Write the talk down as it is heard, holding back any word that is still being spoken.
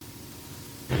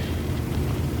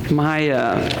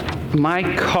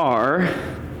My car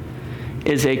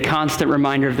is a constant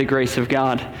reminder of the grace of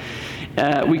God.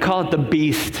 We call it the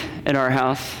Beast at our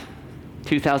house.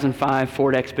 2005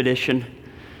 Ford Expedition.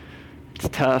 It's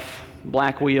tough,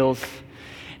 black wheels,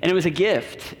 and it was a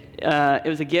gift. It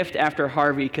was a gift after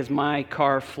Harvey because my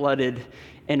car flooded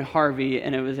in Harvey,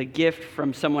 and it was a gift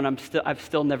from someone I've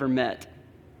still never met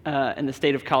in the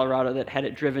state of Colorado that had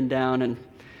it driven down and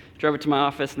drove it to my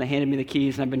office, and they handed me the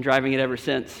keys, and I've been driving it ever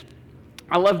since.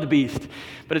 I love the Beast,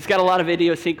 but it's got a lot of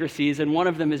idiosyncrasies, and one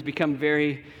of them has become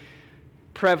very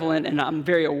prevalent, and I'm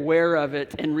very aware of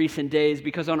it in recent days,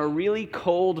 because on a really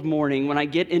cold morning, when I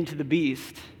get into the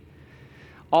Beast,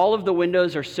 all of the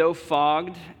windows are so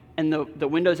fogged, and the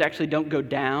windows actually don't go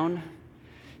down,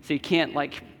 so you can't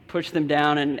push them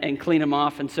down and clean them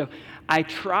off, and so I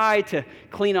try to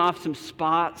clean off some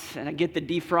spots and I get the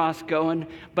defrost going,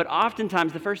 but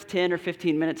oftentimes the first 10 or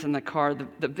 15 minutes in the car,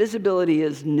 the visibility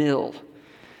is nil.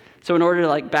 So in order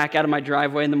to back out of my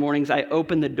driveway in the mornings, I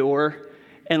open the door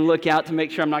and look out to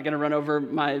make sure I'm not going to run over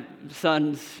my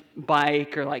son's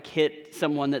bike or hit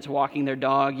someone that's walking their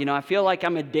dog. I feel like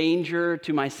I'm a danger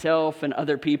to myself and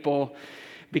other people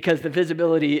because the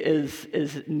visibility is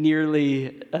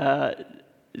nearly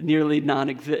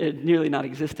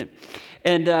non-existent.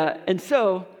 And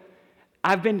so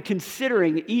I've been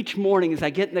considering each morning as I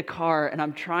get in the car and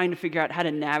I'm trying to figure out how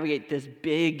to navigate this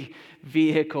big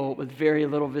vehicle with very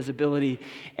little visibility.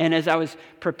 And as I was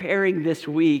preparing this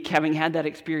week, having had that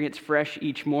experience fresh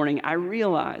each morning, I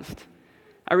realized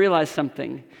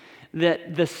something,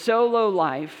 that the solo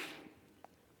life,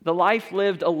 the life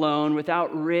lived alone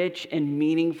without rich and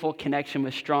meaningful connection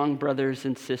with strong brothers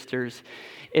and sisters,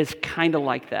 is kind of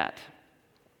like that.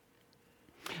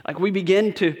 We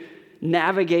begin to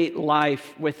navigate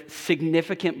life with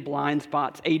significant blind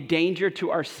spots, a danger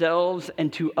to ourselves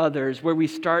and to others, where we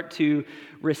start to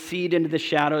recede into the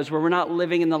shadows, where we're not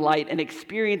living in the light and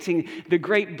experiencing the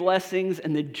great blessings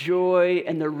and the joy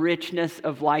and the richness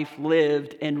of life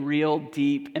lived in real,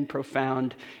 deep, and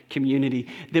profound community,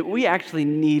 that we actually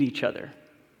need each other.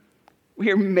 We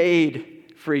are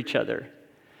made for each other,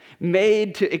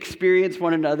 made to experience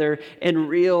one another in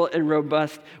real and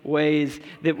robust ways,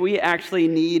 that we actually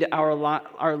need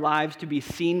our lives to be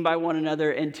seen by one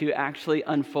another and to actually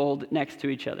unfold next to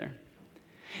each other.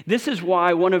 This is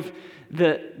why one of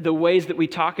the ways that we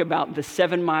talk about the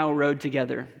 7 Mile Road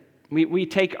together, we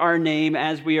take our name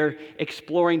as we are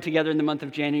exploring together in the month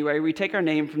of January. We take our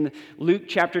name from Luke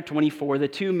chapter 24, the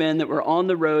two men that were on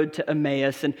the road to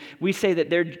Emmaus, and we say that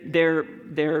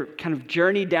their kind of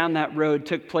journey down that road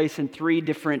took place in 3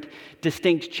 different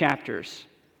distinct chapters.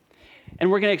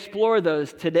 And we're going to explore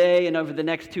those today and over the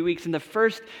next 2 weeks. And the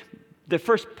first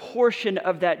portion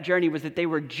of that journey was that they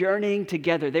were journeying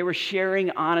together. They were sharing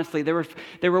honestly.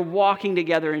 They were walking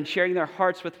together and sharing their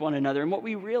hearts with one another. And what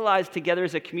we realized together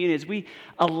as a community is we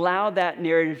allow that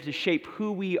narrative to shape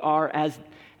who we are as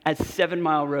 7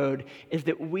 Mile Road, is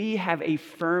that we have a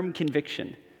firm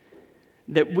conviction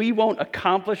that we won't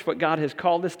accomplish what God has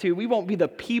called us to. We won't be the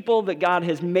people that God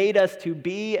has made us to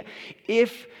be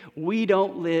if we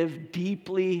don't live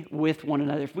deeply with one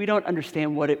another, if we don't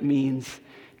understand what it means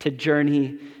to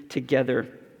journey together.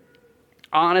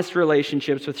 Honest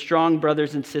relationships with strong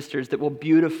brothers and sisters that will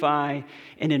beautify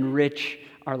and enrich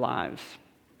our lives.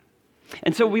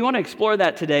 And so we want to explore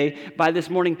that today by this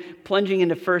morning plunging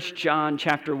into 1 John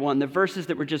chapter 1, the verses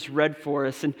that were just read for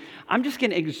us. And I'm just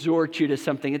going to exhort you to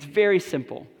something. It's very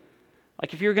simple.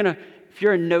 If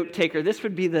you're a note taker, this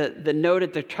would be the note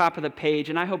at the top of the page,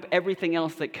 and I hope everything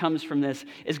else that comes from this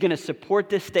is going to support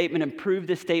this statement and prove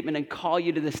this statement and call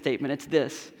you to this statement. It's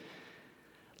this: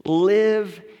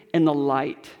 live in the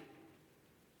light.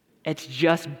 It's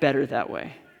just better that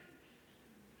way.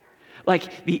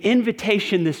 The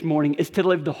invitation this morning is to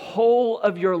live the whole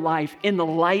of your life in the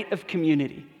light of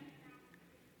community.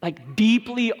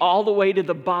 Deeply all the way to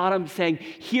the bottom, saying,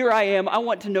 here I am, I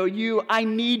want to know you, I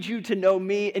need you to know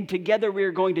me, and together we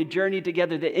are going to journey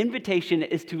together. The invitation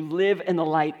is to live in the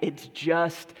light. It's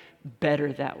just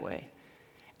better that way.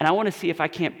 And I want to see if I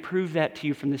can't prove that to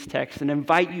you from this text and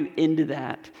invite you into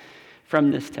that from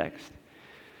this text.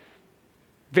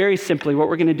 Very simply, what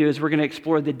we're going to do is we're going to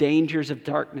explore the dangers of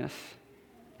darkness.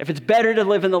 If it's better to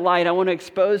live in the light, I want to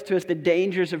expose to us the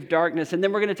dangers of darkness. And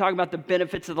then we're going to talk about the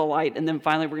benefits of the light. And then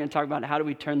finally, we're going to talk about how do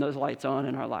we turn those lights on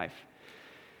in our life.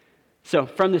 So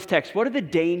from this text, what are the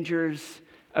dangers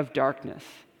of darkness?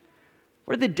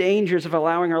 What are the dangers of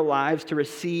allowing our lives to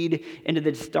recede into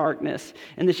this darkness?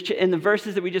 In the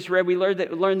verses that we just read, we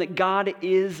learned that God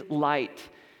is light.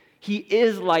 He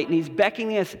is light, and he's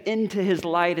beckoning us into his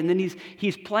light. And then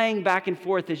he's playing back and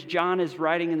forth as John is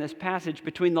writing in this passage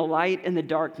between the light and the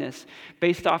darkness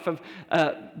based off of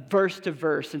verse to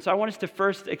verse. And so I want us to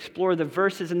first explore the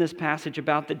verses in this passage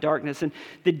about the darkness. And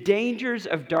the dangers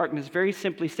of darkness, very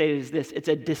simply stated, is this: it's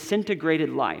a disintegrated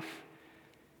life.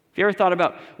 Have you ever thought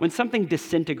about when something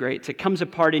disintegrates, it comes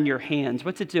apart in your hands,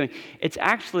 what's it doing?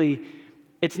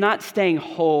 It's not staying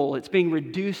whole. It's being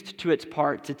reduced to its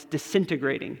parts. It's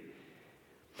disintegrating.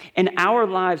 In our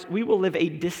lives, we will live a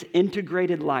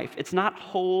disintegrated life. It's not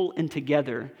whole and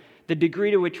together, the degree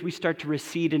to which we start to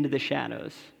recede into the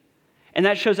shadows. And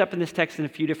that shows up in this text in a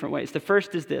few different ways. The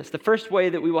first is this. The first way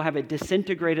that we will have a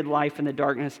disintegrated life in the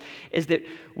darkness is that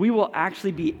we will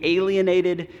actually be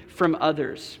alienated from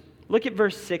others. Look at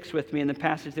verse 6 with me in the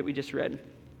passage that we just read.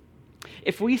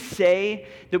 If we say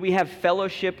that we have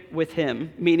fellowship with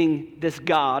him, meaning this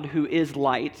God who is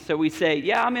light, so we say,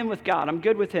 yeah, I'm in with God, I'm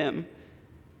good with him,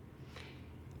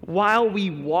 while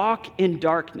we walk in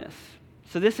darkness.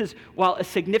 So this is while a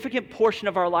significant portion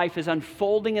of our life is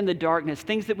unfolding in the darkness,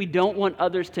 things that we don't want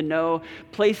others to know,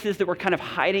 places that we're kind of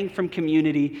hiding from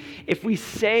community. If we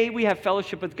say we have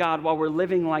fellowship with God while we're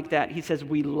living like that, he says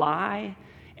we lie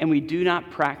and we do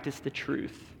not practice the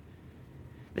truth.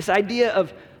 This idea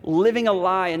of living a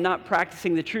lie and not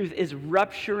practicing the truth is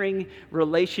rupturing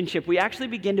relationship. We actually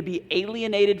begin to be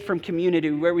alienated from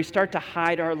community where we start to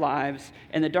hide our lives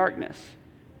in the darkness.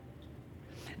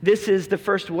 This is the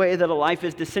first way that a life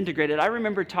is disintegrated. I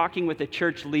remember talking with a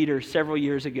church leader several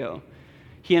years ago.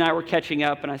 He and I were catching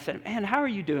up, and I said, man, how are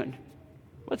you doing?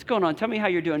 What's going on? Tell me how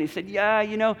you're doing. He said,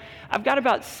 yeah, I've got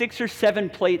about 6 or 7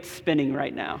 plates spinning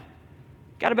right now.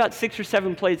 Got about 6 or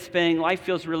 7 plates spinning. Life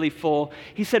feels really full.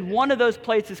 He said one of those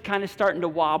plates is kind of starting to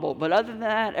wobble, but other than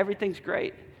that, everything's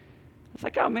great. I was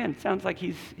like, oh man, sounds like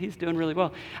he's doing really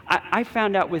well. I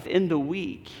found out within the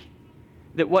week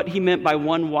that what he meant by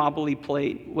one wobbly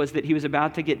plate was that he was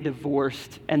about to get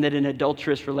divorced and that an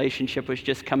adulterous relationship was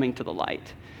just coming to the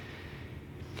light.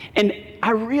 And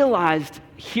I realized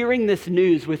hearing this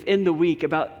news within the week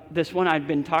about this one I'd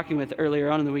been talking with earlier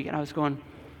on in the week, and I was going,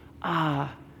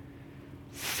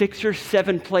 6 or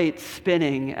 7 plates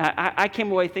spinning. I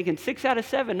came away thinking 6 out of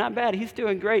 7, not bad, he's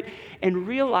doing great. And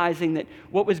realizing that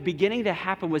what was beginning to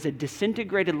happen was a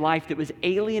disintegrated life that was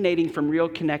alienating from real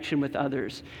connection with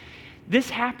others. This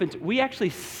happens, we actually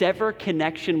sever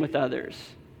connection with others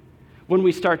when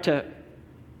we start to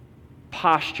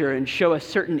posture and show a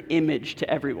certain image to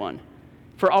everyone.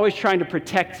 If we're always trying to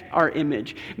protect our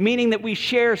image, meaning that we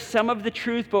share some of the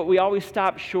truth, but we always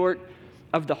stop short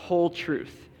of the whole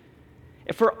truth.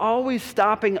 If we're always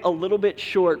stopping a little bit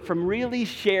short from really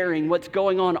sharing what's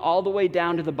going on all the way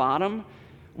down to the bottom,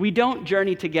 we don't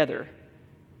journey together.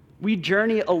 We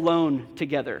journey alone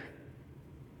together.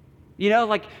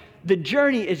 The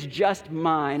journey is just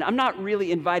mine. I'm not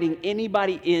really inviting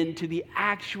anybody into the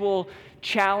actual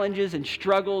challenges and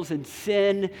struggles and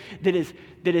sin that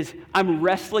is I'm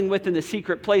wrestling with in the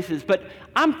secret places. But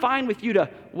I'm fine with you to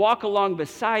walk along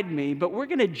beside me, but we're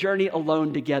going to journey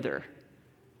alone together.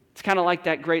 It's kind of like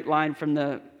that great line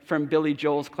from Billy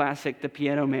Joel's classic, The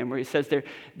Piano Man, where he says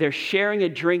they're sharing a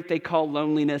drink they call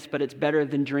loneliness, but it's better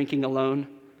than drinking alone.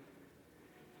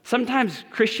 Sometimes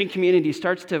Christian community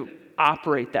starts to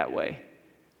operate that way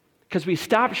because we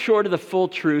stop short of the full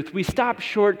truth. We stop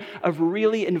short of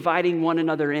really inviting one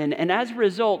another in. And as a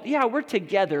result, we're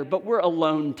together, but we're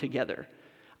alone together.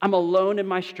 I'm alone in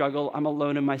my struggle. I'm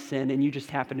alone in my sin, and you just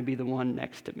happen to be the one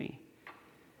next to me.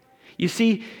 You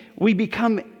see, we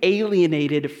become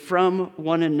alienated from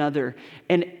one another.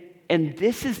 And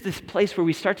this is this place where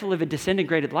we start to live a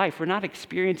disintegrated life. We're not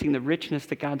experiencing the richness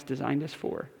that God's designed us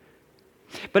for.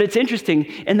 But it's interesting,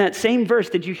 in that same verse,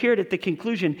 did you hear it at the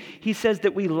conclusion? He says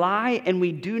that we lie and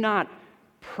we do not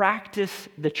practice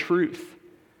the truth.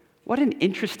 What an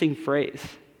interesting phrase.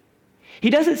 He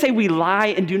doesn't say we lie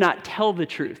and do not tell the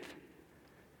truth.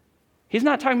 He's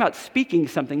not talking about speaking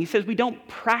something. He says we don't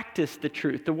practice the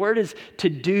truth. The word is to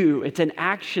do. It's an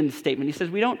action statement. He says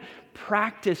we don't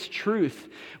practice truth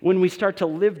when we start to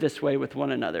live this way with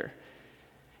one another.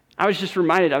 I was just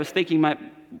reminded, I was thinking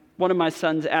one of my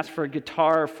sons asked for a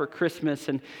guitar for Christmas,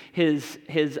 and his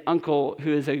uncle,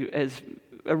 who is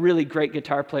a really great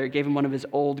guitar player, gave him one of his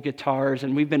old guitars,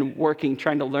 and we've been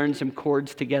trying to learn some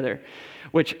chords together,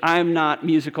 which I'm not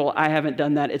musical. I haven't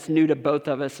done that. It's new to both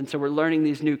of us, and so we're learning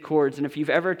these new chords. And if you've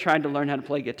ever tried to learn how to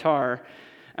play guitar,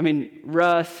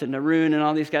 Russ and Arun and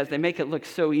all these guys, they make it look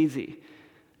so easy.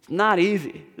 It's not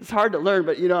easy. It's hard to learn,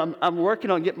 but I'm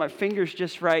working on getting my fingers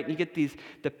just right. And you get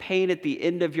the pain at the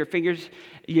end of your fingers.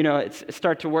 It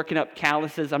starts to working up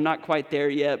calluses. I'm not quite there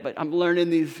yet, but I'm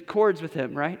learning these chords with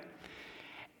him, right?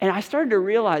 And I started to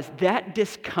realize that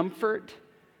discomfort,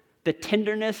 the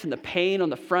tenderness and the pain on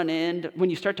the front end, when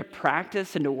you start to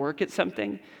practice and to work at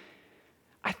something,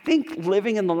 I think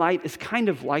living in the light is kind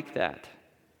of like that.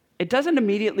 It doesn't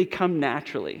immediately come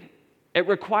naturally. It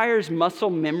requires muscle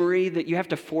memory that you have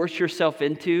to force yourself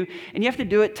into, and you have to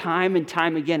do it time and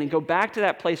time again and go back to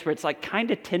that place where it's like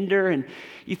kind of tender and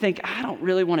you think, I don't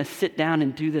really want to sit down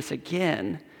and do this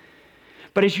again.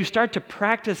 But as you start to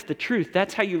practice the truth,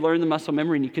 that's how you learn the muscle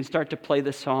memory, and you can start to play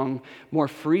the song more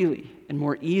freely and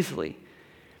more easily.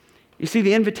 You see,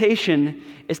 the invitation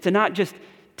is to not just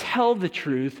tell the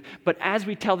truth, but as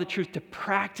we tell the truth, to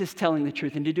practice telling the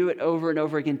truth and to do it over and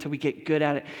over again until we get good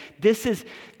at it. This is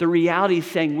the reality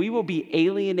saying we will be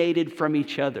alienated from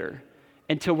each other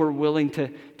until we're willing to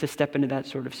step into that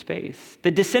sort of space.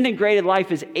 The disintegrated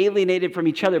life is alienated from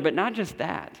each other, but not just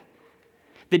that.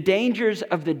 The dangers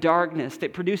of the darkness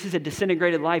that produces a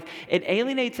disintegrated life, it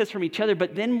alienates us from each other,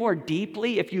 but then more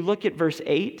deeply, if you look at verse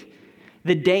 8,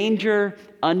 the danger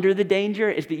under the danger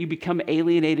is that you become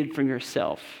alienated from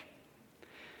yourself.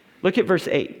 Look at verse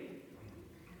 8.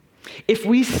 If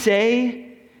we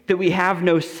say that we have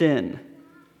no sin,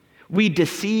 we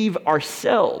deceive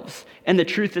ourselves, and the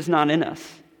truth is not in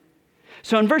us.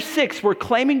 So in verse 6, we're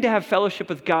claiming to have fellowship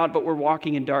with God, but we're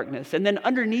walking in darkness. And then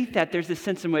underneath that, there's this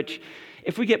sense in which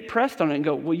if we get pressed on it and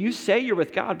go, well, you say you're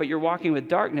with God, but you're walking with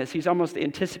darkness, he's almost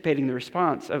anticipating the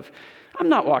response of, I'm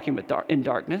not walking in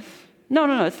darkness.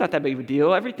 No, it's not that big of a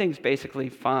deal. Everything's basically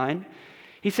fine.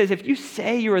 He says, if you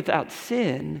say you're without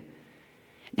sin,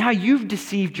 now you've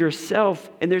deceived yourself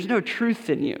and there's no truth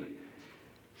in you.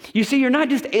 You see, you're not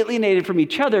just alienated from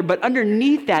each other, but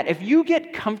underneath that, if you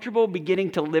get comfortable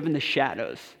beginning to live in the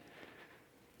shadows,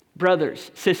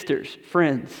 brothers, sisters,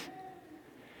 friends,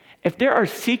 if there are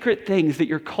secret things that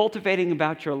you're cultivating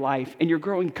about your life and you're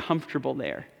growing comfortable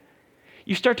there,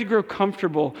 you start to grow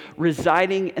comfortable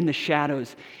residing in the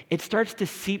shadows. It starts to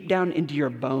seep down into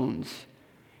your bones.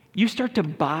 You start to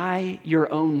buy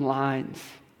your own lines.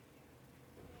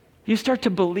 You start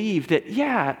to believe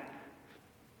that,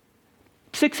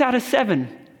 6 out of 7,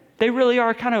 they really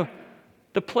are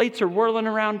the plates are whirling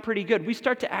around pretty good. We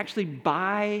start to actually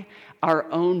buy our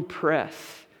own press,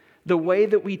 the way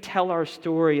that we tell our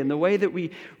story and the way that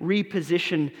we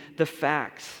reposition the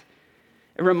facts.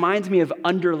 It reminds me of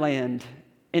Underland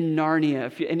in Narnia.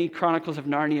 If any Chronicles of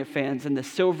Narnia fans, in the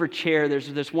silver chair,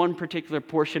 there's this one particular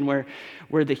portion where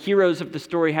the heroes of the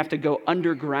story have to go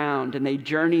underground and they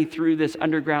journey through this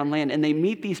underground land and they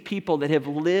meet these people that have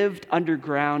lived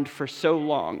underground for so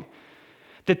long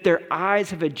that their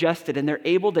eyes have adjusted and they're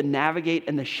able to navigate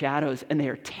in the shadows and they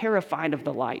are terrified of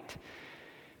the light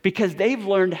because they've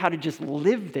learned how to just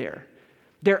live there.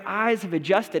 Their eyes have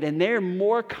adjusted and they're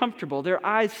more comfortable. Their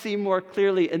eyes see more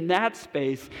clearly in that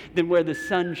space than where the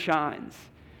sun shines.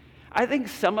 I think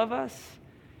some of us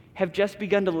have just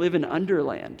begun to live in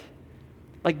Underland,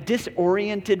 like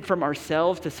disoriented from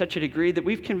ourselves to such a degree that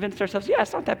we've convinced ourselves,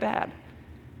 it's not that bad.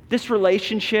 This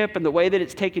relationship and the way that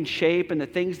it's taken shape and the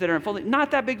things that are unfolding, not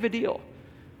that big of a deal.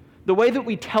 The way that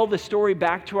we tell the story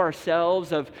back to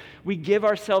ourselves we give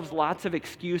ourselves lots of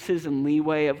excuses and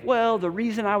leeway of, the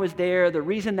reason I was there, the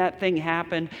reason that thing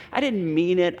happened, I didn't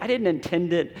mean it, I didn't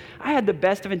intend it, I had the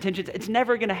best of intentions, it's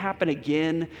never going to happen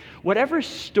again. Whatever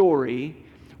story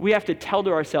we have to tell to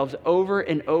ourselves over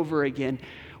and over again,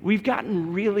 we've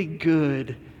gotten really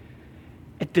good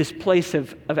at this place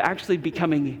of actually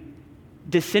becoming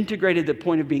disintegrated to the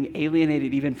point of being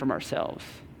alienated even from ourselves.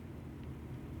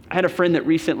 I had a friend that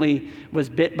recently was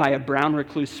bit by a brown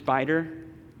recluse spider,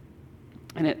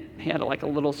 and he had a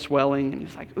little swelling, and he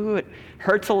was like, ooh, it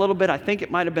hurts a little bit. I think it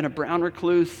might have been a brown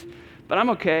recluse, but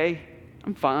I'm okay.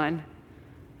 I'm fine.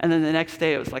 And then the next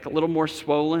day, it was a little more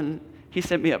swollen. He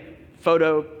sent me a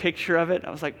photo picture of it. I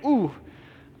was like, ooh,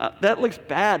 that looks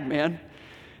bad, man.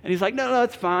 And he's like, no,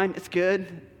 it's fine. It's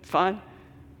good. It's fine.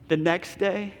 The next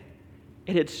day,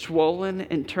 it had swollen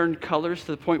and turned colors to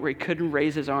the point where he couldn't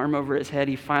raise his arm over his head.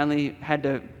 He finally had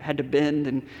to bend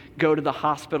and go to the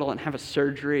hospital and have a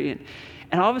surgery.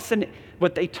 And all of a sudden,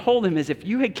 what they told him is if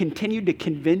you had continued to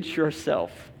convince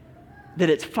yourself that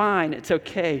it's fine, it's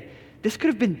okay, this could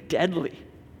have been deadly.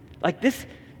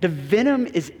 The venom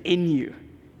is in you,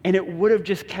 and it would have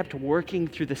just kept working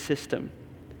through the system.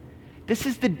 This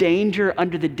is the danger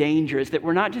under the danger, is that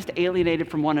we're not just alienated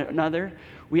from one another,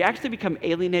 we actually become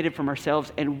alienated from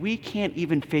ourselves, and we can't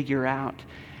even figure out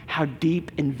how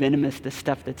deep and venomous the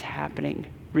stuff that's happening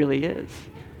really is.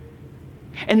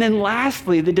 And then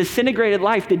lastly, the disintegrated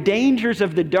life, the dangers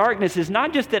of the darkness is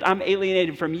not just that I'm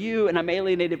alienated from you and I'm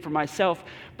alienated from myself,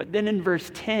 but then in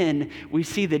verse 10, we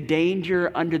see the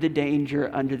danger under the danger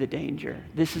under the danger.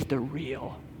 This is the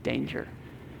real danger.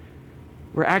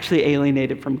 We're actually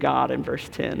alienated from God in verse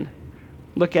 10.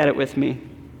 Look at it with me.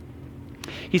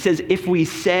 He says, if we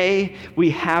say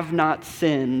we have not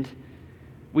sinned,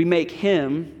 we make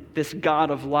him, this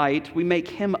God of light, we make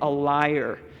him a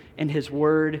liar, and his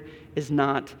word is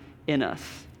not in us.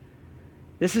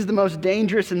 This is the most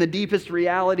dangerous and the deepest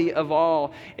reality of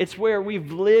all. It's where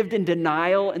we've lived in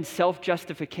denial and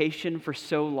self-justification for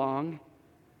so long.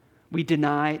 We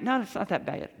deny, no, it's not that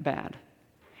bad.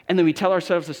 And then we tell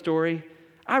ourselves a story.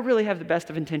 I really have the best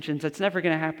of intentions. It's never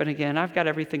going to happen again. I've got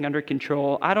everything under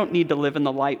control. I don't need to live in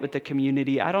the light with the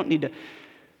community. I don't need to.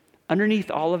 Underneath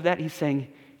all of that, he's saying,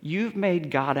 you've made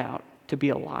God out to be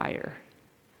a liar,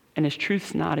 and his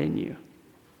truth's not in you.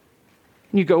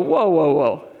 And you go,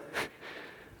 whoa.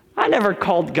 I never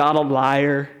called God a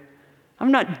liar.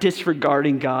 I'm not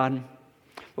disregarding God.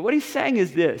 But what he's saying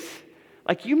is this,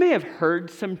 like you may have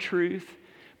heard some truth,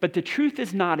 but the truth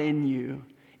is not in you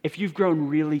if you've grown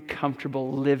really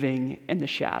comfortable living in the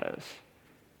shadows.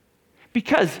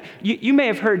 Because you may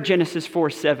have heard Genesis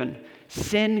 4:7,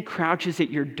 sin crouches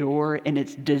at your door and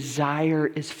its desire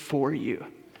is for you.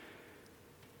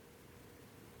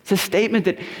 It's a statement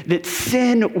that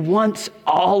sin wants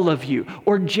all of you.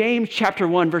 Or James chapter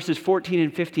 1, verses 14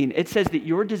 and 15, it says that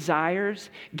your desires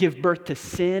give birth to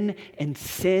sin and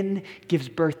sin gives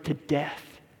birth to death.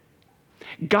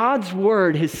 God's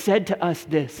word has said to us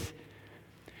this,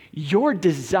 your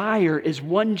desire is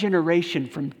one generation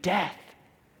from death.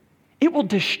 It will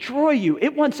destroy you.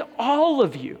 It wants all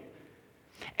of you.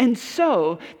 And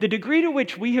so, the degree to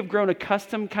which we have grown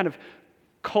accustomed kind of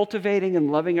cultivating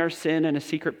and loving our sin in a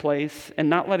secret place and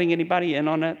not letting anybody in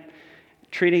on it,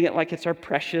 treating it like it's our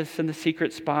precious in the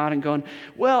secret spot and going,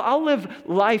 well, I'll live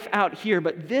life out here,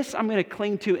 but this I'm going to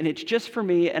cling to and it's just for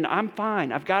me and I'm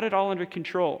fine. I've got it all under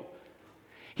control.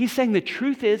 He's saying the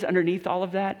truth is underneath all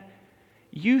of that,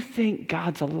 you think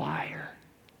God's a liar.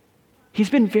 He's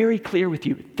been very clear with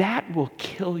you. That will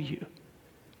kill you.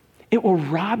 It will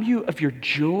rob you of your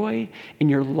joy and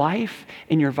your life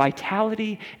and your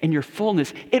vitality and your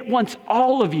fullness. It wants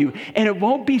all of you, and it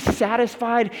won't be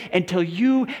satisfied until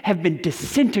you have been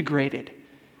disintegrated.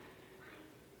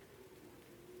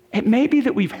 It may be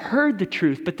that we've heard the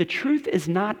truth, but the truth is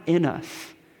not in us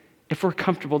if we're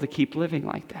comfortable to keep living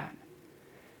like that.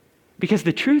 Because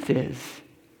the truth is,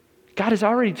 God has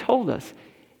already told us,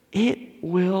 it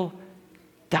will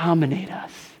dominate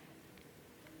us.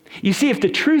 You see, if the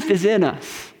truth is in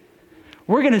us,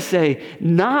 we're going to say,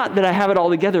 not that I have it all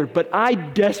together, but I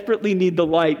desperately need the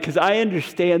light because I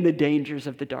understand the dangers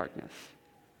of the darkness.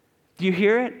 Do you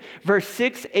hear it? Verse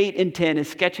 6, 8, and 10 is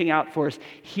sketching out for us.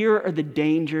 Here are the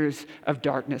dangers of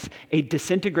darkness. A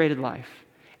disintegrated life,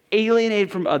 alienated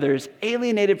from others,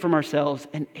 alienated from ourselves,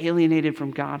 and alienated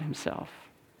from God himself.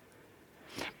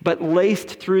 But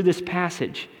laced through this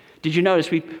passage, did you notice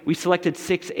we selected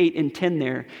 6, 8, and 10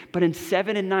 there? But in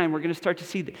 7 and 9, we're going to start to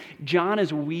see that John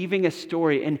is weaving a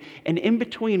story, and in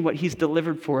between what he's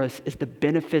delivered for us is the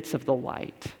benefits of the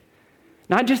light.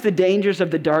 Not just the dangers of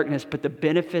the darkness, but the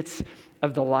benefits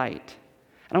of the light.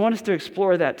 And I want us to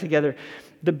explore that together.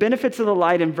 The benefits of the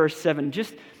light in verse 7,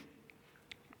 just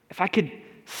if I could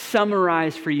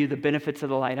summarize for you the benefits of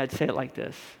the light, I'd say it like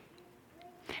this.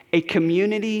 A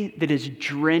community that is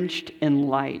drenched in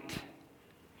light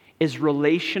is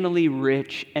relationally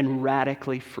rich and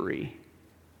radically free.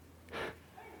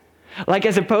 Like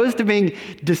as opposed to being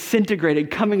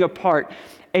disintegrated, coming apart,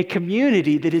 a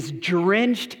community that is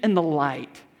drenched in the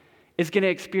light is going to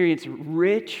experience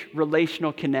rich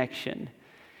relational connection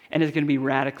and is going to be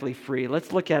radically free.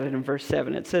 Let's look at it in verse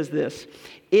 7. It says this,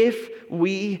 if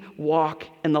we walk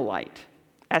in the light,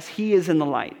 as he is in the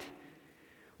light,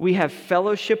 we have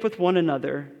fellowship with one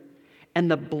another, and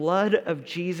the blood of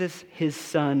Jesus, his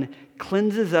son,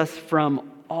 cleanses us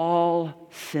from all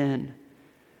sin.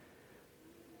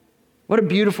 What a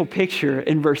beautiful picture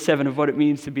in verse 7 of what it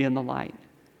means to be in the light.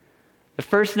 The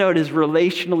first note is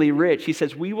relationally rich. He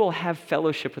says, we will have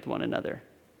fellowship with one another.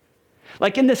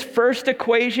 Like in this first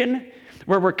equation,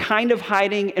 where we're kind of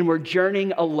hiding and we're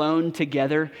journeying alone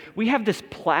together, we have this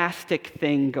plastic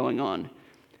thing going on.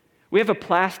 We have a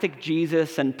plastic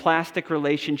Jesus and plastic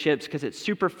relationships because it's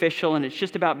superficial and it's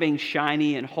just about being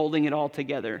shiny and holding it all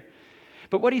together.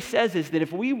 But what he says is that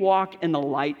if we walk in the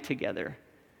light together,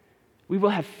 we will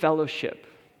have fellowship.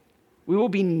 We will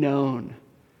be known.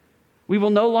 We will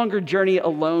no longer journey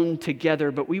alone together,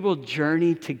 but we will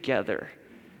journey together.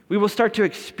 We will start to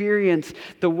experience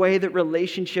the way that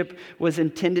relationship was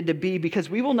intended to be because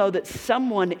we will know that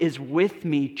someone is with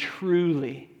me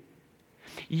truly.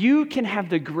 You can have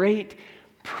the great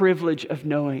privilege of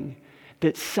knowing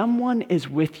that someone is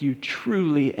with you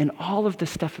truly in all of the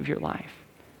stuff of your life.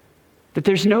 That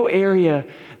there's no area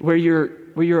where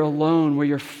you're alone, where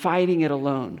you're fighting it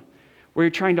alone, where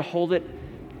you're trying to hold it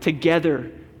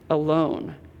together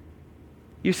alone.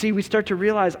 You see, we start to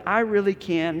realize I really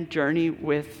can journey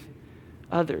with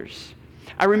others.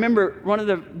 I remember one of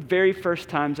the very first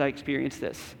times I experienced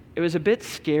this. It was a bit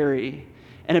scary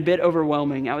and a bit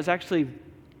overwhelming. I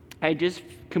had just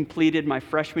completed my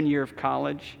freshman year of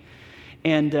college,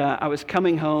 and I was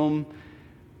coming home,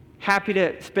 happy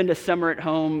to spend a summer at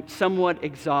home, somewhat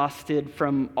exhausted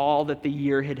from all that the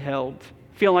year had held.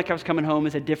 Feeling like I was coming home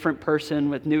as a different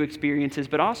person with new experiences,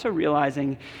 but also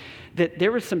realizing that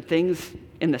there were some things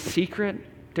in the secret,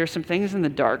 there's some things in the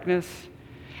darkness.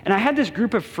 And I had this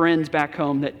group of friends back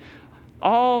home that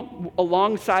all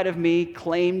alongside of me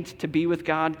claimed to be with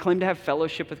God, claimed to have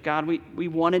fellowship with God. We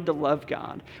wanted to love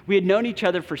God. We had known each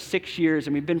other for 6 years,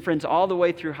 and we'd been friends all the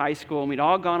way through high school, and we'd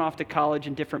all gone off to college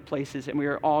in different places, and we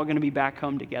were all going to be back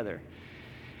home together.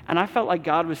 And I felt like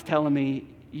God was telling me,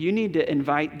 you need to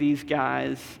invite these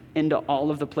guys into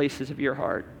all of the places of your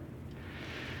heart.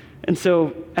 And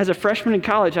so as a freshman in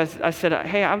college, I said,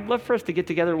 hey, I'd love for us to get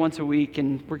together once a week,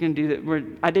 and we're going to do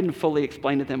that. I didn't fully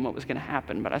explain to them what was going to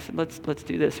happen, but I said, let's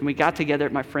do this. And we got together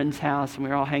at my friend's house, and we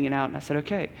were all hanging out, and I said,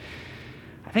 okay,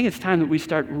 I think it's time that we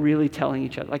start really telling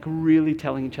each other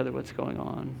what's going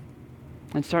on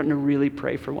and starting to really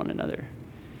pray for one another.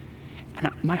 And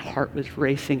my heart was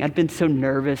racing. I'd been so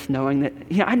nervous knowing that,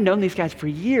 I'd known these guys for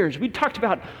years. We'd talked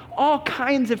about all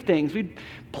kinds of things. We'd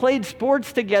played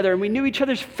sports together, and we knew each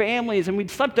other's families, and we'd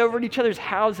slept over at each other's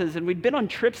houses, and we'd been on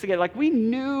trips together. Like, we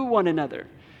knew one another.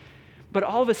 But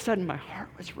all of a sudden, my heart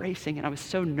was racing, and I was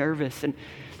so nervous. And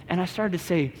I started to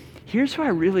say, here's who I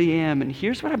really am, and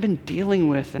here's what I've been dealing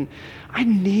with, and I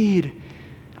need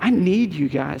you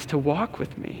guys to walk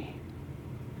with me.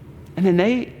 And then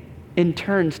they, in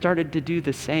turn, started to do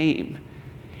the same.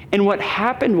 And what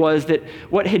happened was that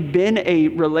what had been a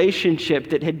relationship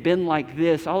that had been like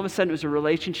this, all of a sudden it was a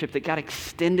relationship that got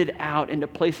extended out into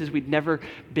places we'd never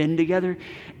been together,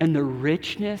 and the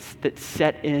richness that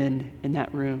set in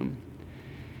that room.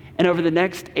 And over the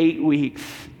next 8 weeks,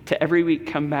 to every week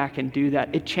come back and do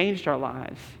that, it changed our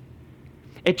lives.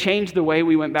 It changed the way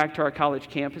we went back to our college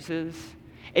campuses.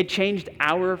 It changed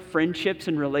our friendships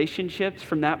and relationships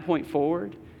from that point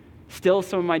forward. Still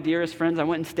some of my dearest friends. I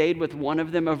went and stayed with one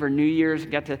of them over New Year's,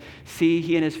 got to see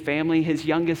he and his family. His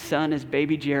youngest son is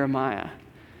baby Jeremiah.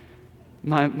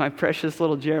 My precious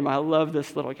little Jeremiah. I love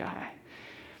this little guy.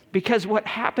 Because what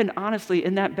happened, honestly,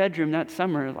 in that bedroom that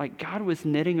summer, like God was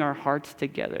knitting our hearts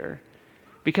together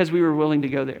because we were willing to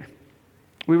go there.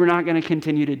 We were not going to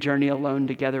continue to journey alone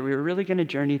together. We were really going to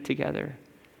journey together.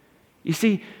 You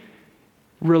see,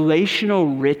 relational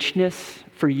richness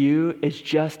for you is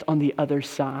just on the other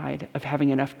side of having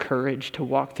enough courage to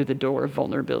walk through the door of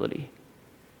vulnerability.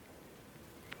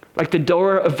 Like the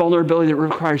door of vulnerability that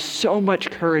requires so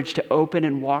much courage to open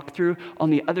and walk through,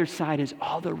 on the other side is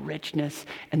all the richness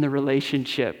and the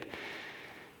relationship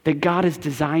that God has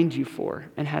designed you for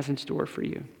and has in store for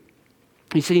you.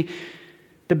 You see,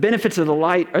 the benefits of the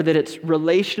light are that it's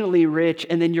relationally rich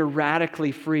and then you're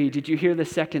radically free. Did you hear the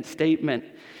second statement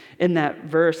in that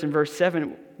verse, in verse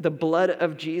 7? The blood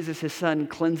of Jesus, his son,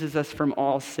 cleanses us from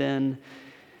all sin.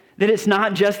 That it's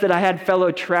not just that I had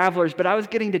fellow travelers, but I was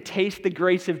getting to taste the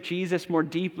grace of Jesus more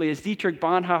deeply. As Dietrich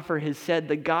Bonhoeffer has said,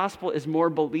 the gospel is more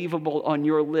believable on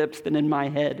your lips than in my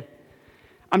head.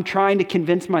 I'm trying to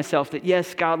convince myself that,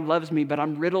 yes, God loves me, but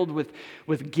I'm riddled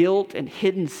with guilt and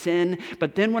hidden sin.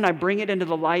 But then when I bring it into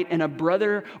the light and a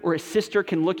brother or a sister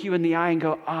can look you in the eye and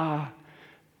go,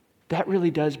 that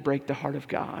really does break the heart of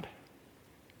God.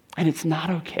 And it's not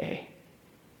okay.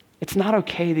 It's not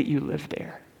okay that you live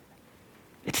there.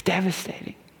 It's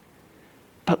devastating.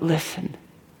 But listen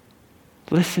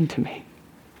to me.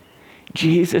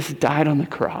 Jesus died on the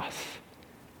cross,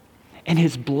 and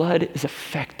his blood is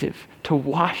effective to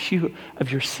wash you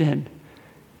of your sin,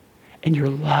 and you're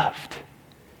loved,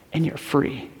 and you're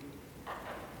free.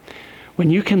 When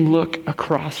you can look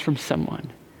across from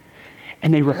someone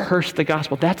and they rehearse the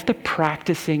gospel, that's the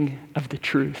practicing of the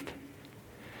truth.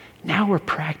 Now we're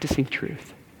practicing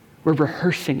truth. We're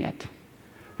rehearsing it.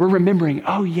 We're remembering,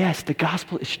 oh yes, the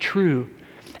gospel is true,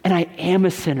 and I am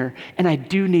a sinner, and I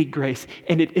do need grace,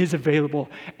 and it is available,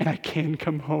 and I can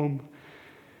come home.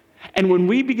 And when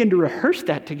we begin to rehearse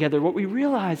that together, what we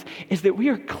realize is that we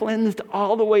are cleansed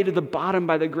all the way to the bottom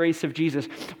by the grace of Jesus.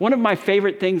 One of my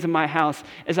favorite things in my house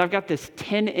is I've got this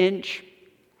 10-inch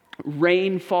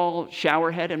rainfall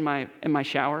shower head in my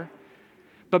shower.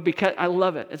 But because I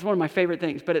love it, it's one of my favorite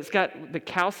things, but it's got the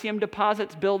calcium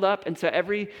deposits build up, and so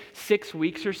every 6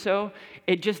 weeks or so,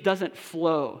 it just doesn't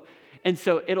flow. And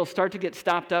so it'll start to get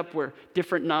stopped up where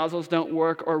different nozzles don't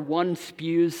work, or one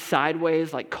spews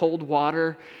sideways like cold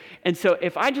water. And so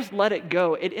if I just let it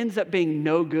go, it ends up being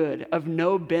no good, of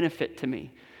no benefit to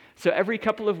me. So every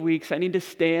couple of weeks, I need to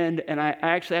stand, and I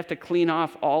actually have to clean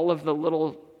off all of the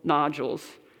little nodules.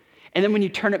 And then when you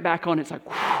turn it back on, it's like,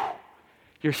 whew,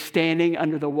 you're standing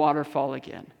under the waterfall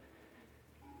again.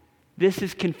 This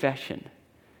is confession.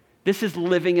 This is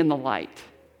living in the light.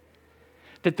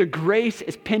 That the grace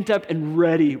is pent up and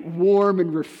ready, warm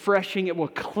and refreshing. It will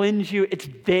cleanse you. It's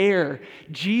there.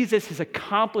 Jesus has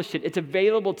accomplished it. It's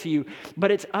available to you. But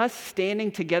it's us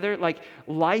standing together like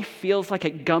life feels like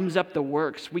it gums up the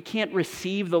works. We can't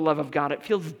receive the love of God. It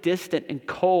feels distant and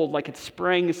cold, like it's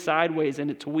spraying sideways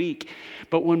and it's weak.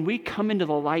 But when we come into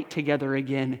the light together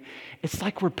again, it's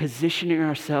like we're positioning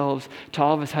ourselves to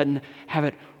all of a sudden have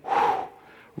it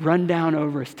run down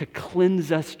over us to cleanse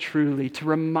us truly, to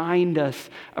remind us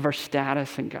of our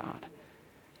status in God.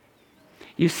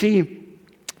 You see,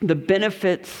 the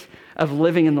benefits of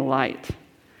living in the light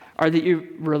are that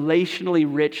you relationally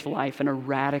rich life and a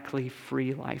radically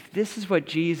free life. This is what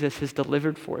Jesus has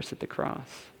delivered for us at the cross.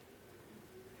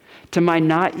 To my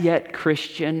not yet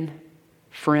Christian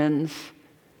friends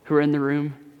who are in the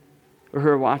room or who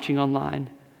are watching online,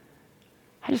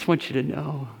 I just want you to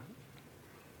know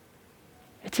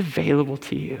it's available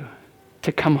to you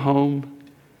to come home,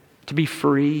 to be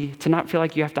free, to not feel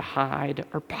like you have to hide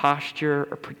or posture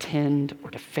or pretend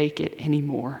or to fake it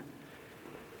anymore.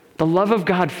 The love of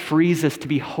God frees us to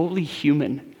be wholly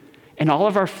human in all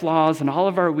of our flaws and all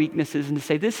of our weaknesses, and to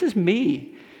say, this is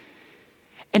me.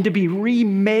 And to be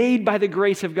remade by the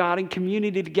grace of God in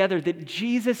community together, that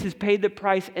Jesus has paid the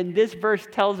price. And this verse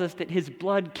tells us that his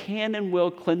blood can and will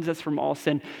cleanse us from all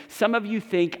sin. Some of you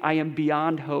think, I am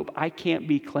beyond hope. I can't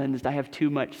be cleansed. I have too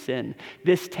much sin.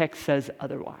 This text says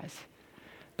otherwise.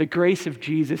 The grace of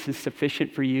Jesus is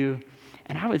sufficient for you.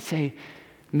 And I would say,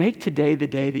 make today the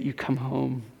day that you come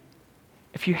home.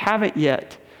 If you haven't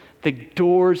yet, the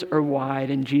doors are wide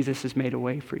and Jesus has made a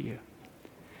way for you.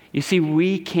 You see,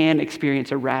 we can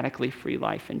experience a radically free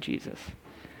life in Jesus.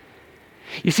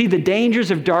 You see, the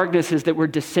dangers of darkness is that we're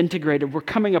disintegrated. We're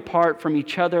coming apart from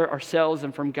each other, ourselves,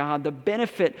 and from God. The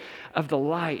benefit of the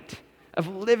light, of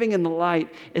living in the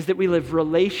light, is that we live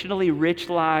relationally rich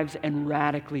lives and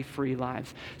radically free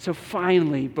lives. So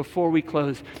finally, before we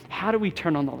close, how do we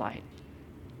turn on the light?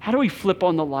 How do we flip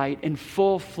on the light in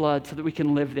full flood so that we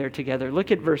can live there together?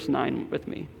 Look at verse 9 with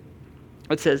me.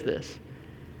 It says this.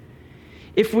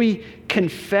 If we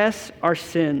confess our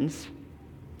sins,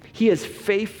 he is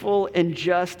faithful and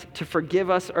just to forgive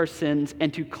us our sins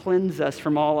and to cleanse us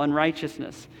from all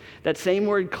unrighteousness. That same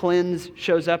word cleanse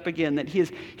shows up again, that he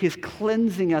is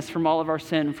cleansing us from all of our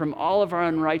sin, from all of our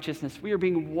unrighteousness. We are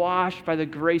being washed by the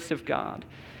grace of God.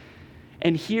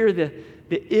 And here the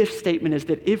if statement is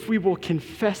that if we will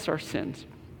confess our sins,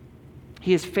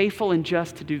 he is faithful and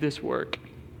just to do this work.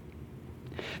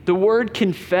 The word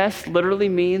confess literally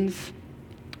means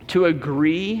to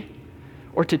agree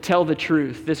or to tell the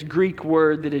truth. This Greek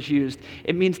word that is used,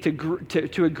 it means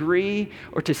to agree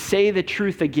or to say the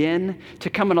truth again, to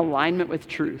come in alignment with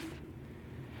truth.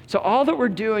 So all that we're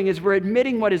doing is we're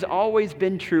admitting what has always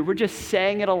been true. We're just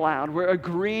saying it aloud. We're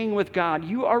agreeing with God.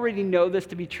 You already know this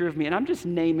to be true of me, and I'm just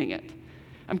naming it.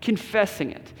 I'm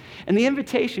confessing it. And the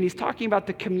invitation, he's talking about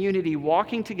the community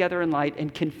walking together in light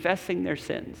and confessing their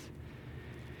sins.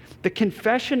 The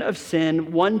confession of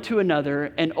sin one to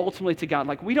another and ultimately to God.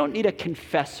 Like, we don't need a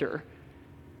confessor.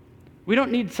 We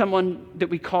don't need someone that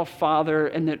we call Father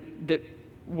and that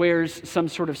wears some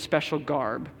sort of special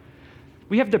garb.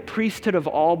 We have the priesthood of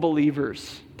all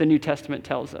believers, the New Testament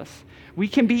tells us. We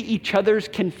can be each other's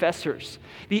confessors.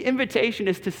 The invitation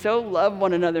is to so love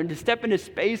one another and to step into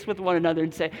space with one another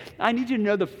and say, I need you to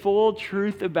know the full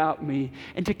truth about me,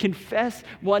 and to confess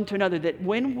one to another, that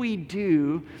when we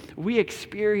do, we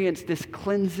experience this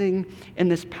cleansing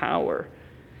and this power.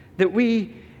 That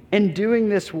we, in doing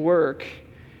this work,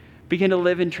 begin to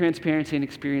live in transparency and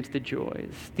experience the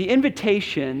joys. The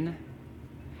invitation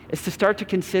is to start to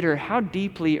consider, how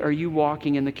deeply are you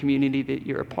walking in the community that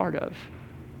you're a part of?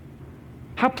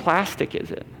 How plastic is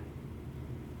it?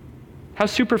 How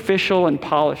superficial and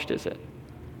polished is it?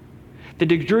 The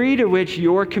degree to which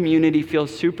your community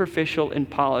feels superficial and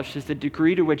polished is the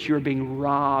degree to which you're being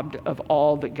robbed of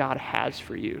all that God has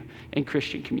for you in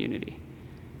Christian community.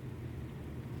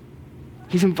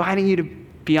 He's inviting you to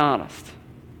be honest,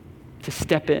 to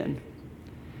step in.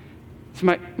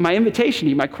 So my invitation to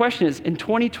you, my question is, in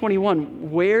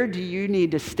 2021, where do you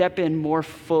need to step in more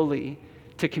fully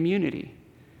to community?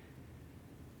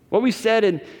 What we said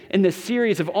in this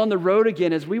series of On the Road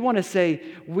Again is we want to say,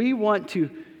 we want to,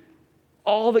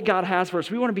 all that God has for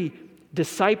us, we want to be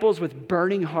disciples with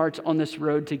burning hearts on this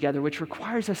road together, which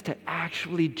requires us to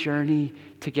actually journey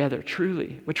together,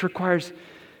 truly, which requires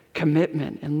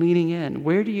commitment and leaning in.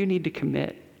 Where do you need to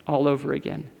commit all over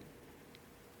again?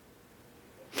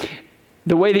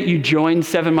 The way that you join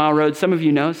 7 Mile Road, some of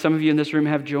you know, some of you in this room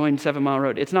have joined 7 Mile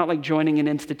Road. It's not like joining an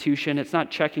institution. It's not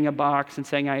checking a box and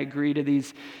saying, I agree to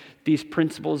these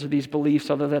principles or these beliefs,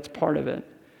 although that's part of it.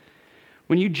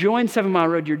 When you join 7 Mile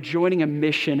Road, you're joining a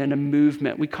mission and a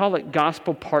movement. We call it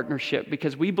gospel partnership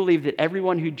because we believe that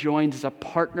everyone who joins is a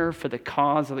partner for the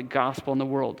cause of the gospel in the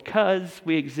world because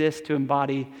we exist to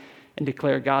embody and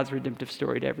declare God's redemptive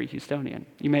story to every Houstonian.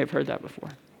 You may have heard that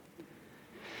before.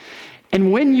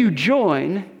 And when you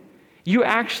join, you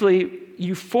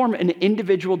form an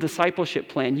individual discipleship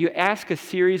plan. You ask a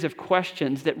series of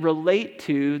questions that relate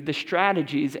to the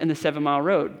strategies in the 7 Mile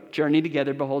Road. Journey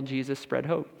together, behold Jesus, spread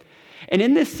hope. And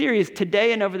in this series,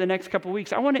 today and over the next couple of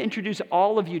weeks, I want to introduce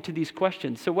all of you to these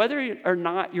questions. So whether or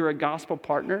not you're a gospel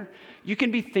partner, you can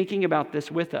be thinking about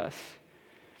this with us.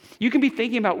 You can be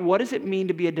thinking about what does it mean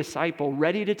to be a disciple,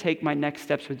 ready to take my next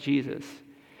steps with Jesus.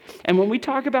 And when we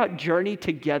talk about journey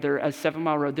together as 7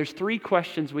 Mile Road, there's 3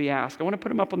 questions we ask. I want to put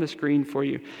them up on the screen for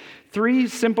you. 3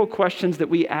 simple questions that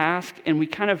we ask, and we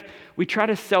try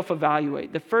to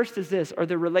self-evaluate. The first is this: are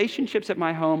the relationships at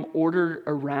my home ordered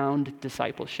around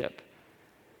discipleship?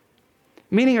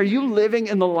 Meaning, are you living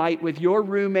in the light with your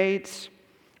roommates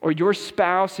or your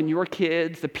spouse and your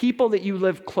kids, the people that you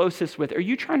live closest with? Are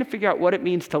you trying to figure out what it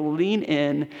means to lean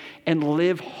in and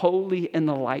live wholly in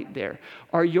the light there?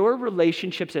 Are your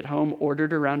relationships at home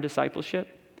ordered around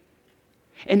discipleship?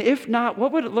 And if not,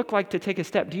 what would it look like to take a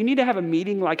step? Do you need to have a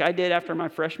meeting like I did after my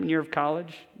freshman year of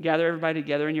college? Gather everybody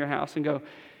together in your house and go,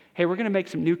 hey, we're going to make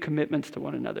some new commitments to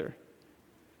one another.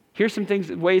 Here's some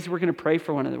ways we're going to pray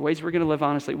for one another, ways we're going to live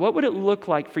honestly. What would it look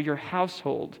like for your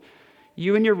household,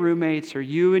 you and your roommates or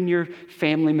you and your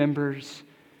family members,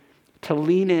 to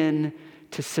lean in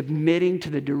to submitting to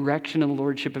the direction and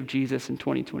lordship of Jesus in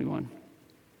 2021?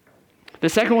 The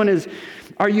second one is,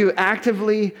 are you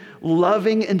actively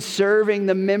loving and serving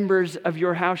the members of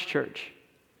your house church?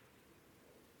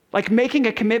 Like making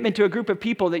a commitment to a group of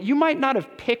people that you might not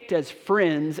have picked as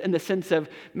friends in the sense of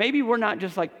maybe we're not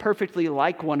just like perfectly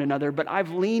like one another, but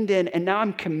I've leaned in and now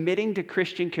I'm committing to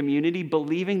Christian community,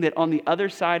 believing that on the other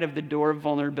side of the door of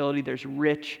vulnerability, there's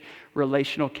rich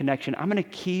relational connection. I'm going to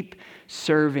keep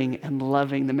serving and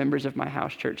loving the members of my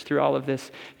house church through all of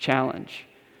this challenge.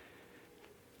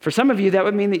 For some of you, that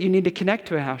would mean that you need to connect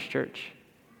to a house church.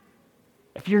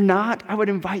 If you're not, I would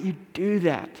invite you to do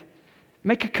that.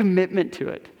 Make a commitment to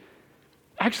it.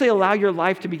 Actually allow your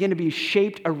life to begin to be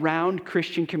shaped around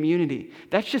Christian community.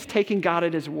 That's just taking God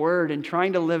at his word and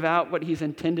trying to live out what he's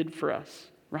intended for us,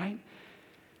 right?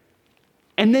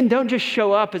 And then don't just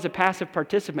show up as a passive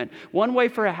participant. One way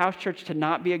for a house church to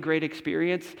not be a great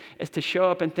experience is to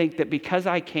show up and think that because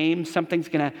I came, something's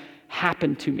going to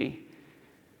happen to me.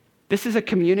 This is a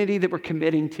community that we're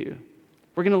committing to.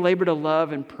 We're going to labor to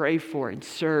love and pray for and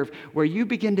serve. Where you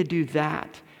begin to do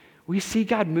that, we see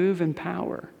God move in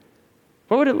power.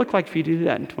 What would it look like for you to do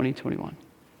that in 2021?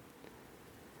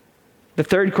 The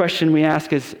third question we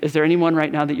ask is there anyone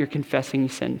right now that you're confessing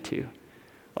sin to?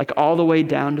 Like all the way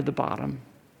down to the bottom,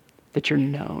 that you're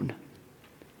known.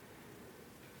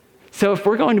 So if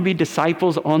we're going to be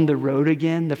disciples on the road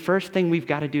again, the first thing we've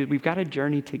got to do, we've got to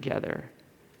journey together.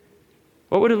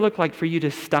 What would it look like for you to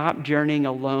stop journeying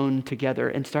alone together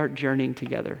and start journeying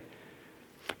together?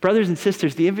 Brothers and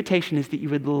sisters, the invitation is that you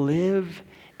would live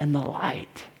in the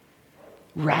light,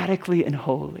 radically and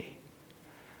wholly.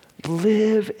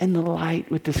 Live in the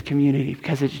light with this community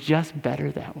because it's just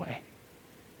better that way.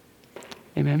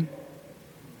 Amen?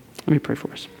 Let me pray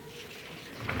for us.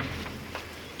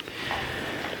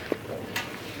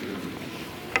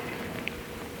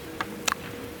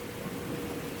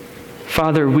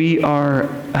 Father, we're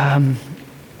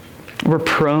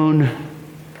prone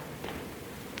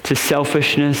to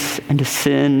selfishness and to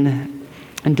sin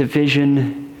and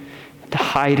division, to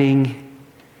hiding,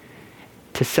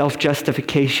 to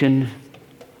self-justification.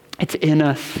 It's in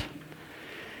us.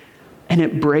 And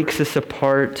it breaks us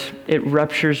apart. It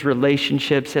ruptures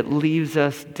relationships. It leaves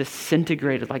us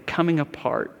disintegrated, like coming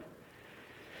apart.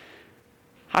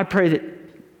 I pray that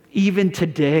even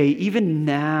today, even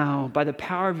now, by the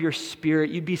power of your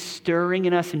Spirit, you'd be stirring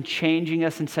in us and changing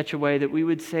us in such a way that we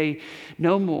would say,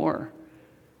 no more.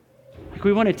 Like,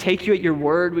 we want to take you at your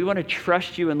word. We want to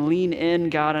trust you and lean in,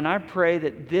 God. And I pray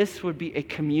that this would be a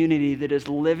community that is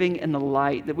living in the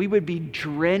light, that we would be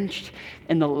drenched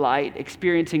in the light,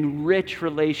 experiencing rich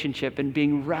relationship and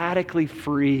being radically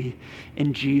free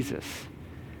in Jesus.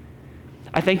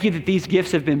 I thank you that these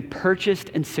gifts have been purchased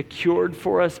and secured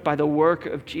for us by the work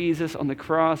of Jesus on the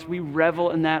cross. We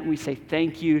revel in that and we say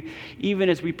thank you. Even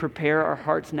as we prepare our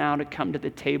hearts now to come to the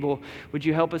table, would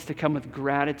you help us to come with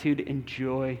gratitude and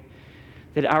joy,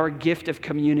 that our gift of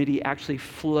community actually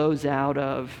flows out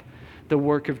of the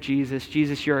work of Jesus.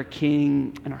 Jesus, you're our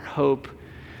King and our hope.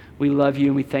 We love you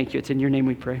and we thank you. It's in your name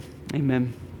we pray.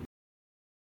 Amen.